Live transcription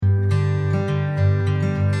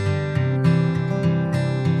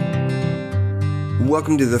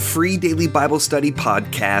Welcome to the free daily Bible study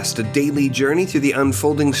podcast, a daily journey through the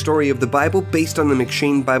unfolding story of the Bible based on the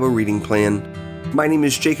M'Cheyne Bible reading plan. My name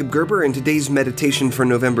is Jacob Gerber, and today's meditation for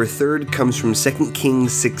November 3rd comes from 2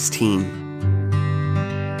 Kings 16.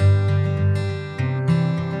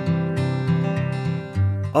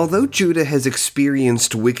 Although Judah has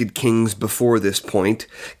experienced wicked kings before this point,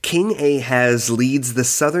 King Ahaz leads the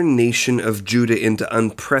southern nation of Judah into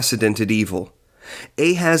unprecedented evil.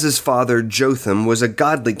 Ahaz's father Jotham was a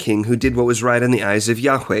godly king who did what was right in the eyes of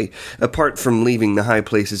Yahweh, apart from leaving the high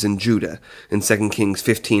places in Judah, in 2 Kings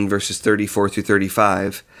 15 verses 34 through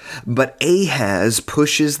 35. But Ahaz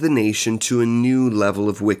pushes the nation to a new level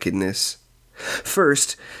of wickedness.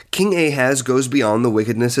 First, King Ahaz goes beyond the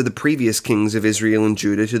wickedness of the previous kings of Israel and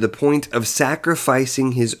Judah to the point of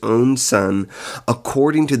sacrificing his own son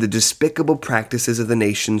according to the despicable practices of the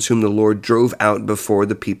nations whom the Lord drove out before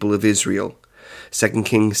the people of Israel. 2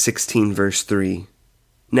 Kings 16 verse 3.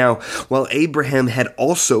 Now, while Abraham had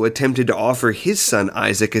also attempted to offer his son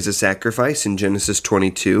Isaac as a sacrifice in Genesis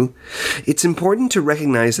 22, it's important to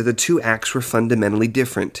recognize that the two acts were fundamentally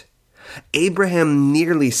different. Abraham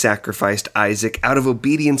nearly sacrificed Isaac out of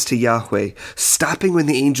obedience to Yahweh, stopping when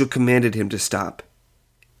the angel commanded him to stop.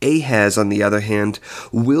 Ahaz, on the other hand,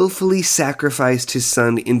 willfully sacrificed his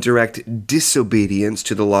son in direct disobedience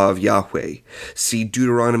to the law of Yahweh. See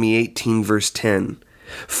Deuteronomy 18, verse 10,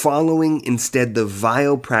 following instead the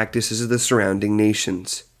vile practices of the surrounding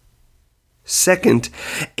nations. Second,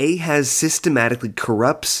 Ahaz systematically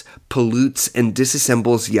corrupts, pollutes, and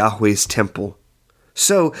disassembles Yahweh's temple.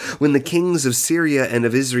 So, when the kings of Syria and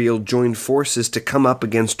of Israel joined forces to come up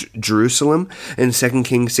against Jerusalem in 2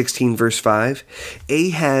 Kings 16 verse 5,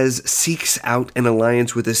 Ahaz seeks out an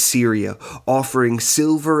alliance with Assyria, offering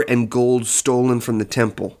silver and gold stolen from the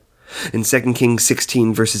temple in 2 Kings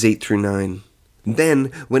 16 verses 8 through 9. Then,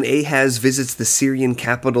 when Ahaz visits the Syrian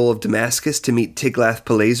capital of Damascus to meet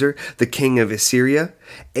Tiglath-Pileser, the king of Assyria,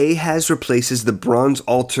 Ahaz replaces the bronze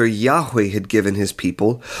altar Yahweh had given his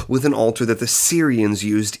people with an altar that the Syrians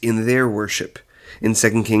used in their worship, in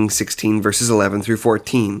 2 Kings 16 verses 11 through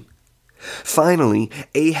 14. Finally,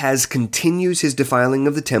 Ahaz continues his defiling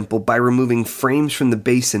of the temple by removing frames from the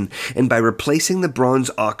basin and by replacing the bronze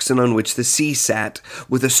oxen on which the sea sat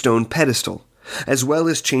with a stone pedestal, as well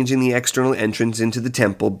as changing the external entrance into the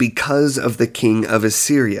temple because of the king of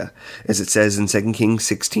Assyria, as it says in 2 Kings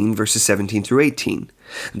 16 verses 17 through 18.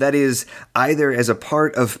 That is, either as a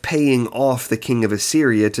part of paying off the king of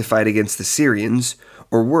Assyria to fight against the Syrians,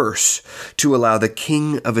 or worse, to allow the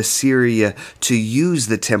king of Assyria to use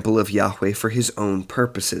the temple of Yahweh for his own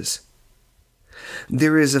purposes.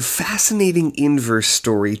 There is a fascinating inverse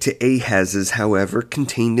story to Ahaz's, however,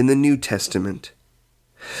 contained in the New Testament.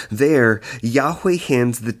 There, Yahweh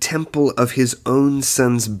hands the temple of his own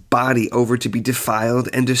son's body over to be defiled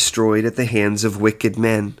and destroyed at the hands of wicked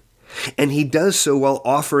men. And he does so while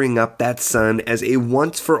offering up that son as a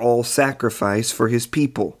once-for-all sacrifice for his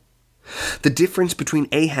people. The difference between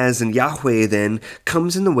Ahaz and Yahweh, then,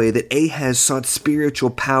 comes in the way that Ahaz sought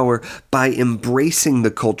spiritual power by embracing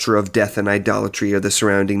the culture of death and idolatry of the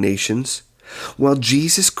surrounding nations, while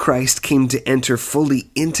Jesus Christ came to enter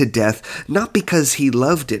fully into death, not because he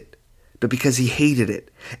loved it, but because he hated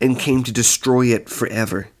it and came to destroy it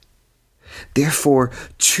forever. Therefore,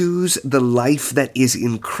 choose the life that is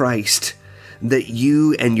in Christ, that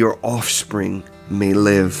you and your offspring may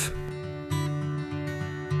live.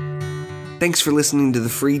 Thanks for listening to the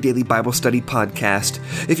free daily Bible study podcast.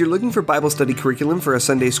 If you're looking for Bible study curriculum for a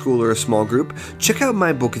Sunday school or a small group, check out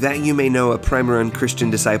my book, That You May Know, A Primer on Christian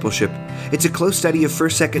Discipleship. It's a close study of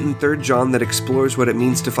 1st, 2nd, and 3rd John that explores what it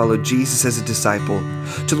means to follow Jesus as a disciple.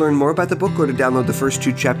 To learn more about the book or to download the first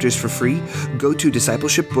 2 chapters for free, go to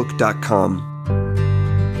discipleshipbook.com.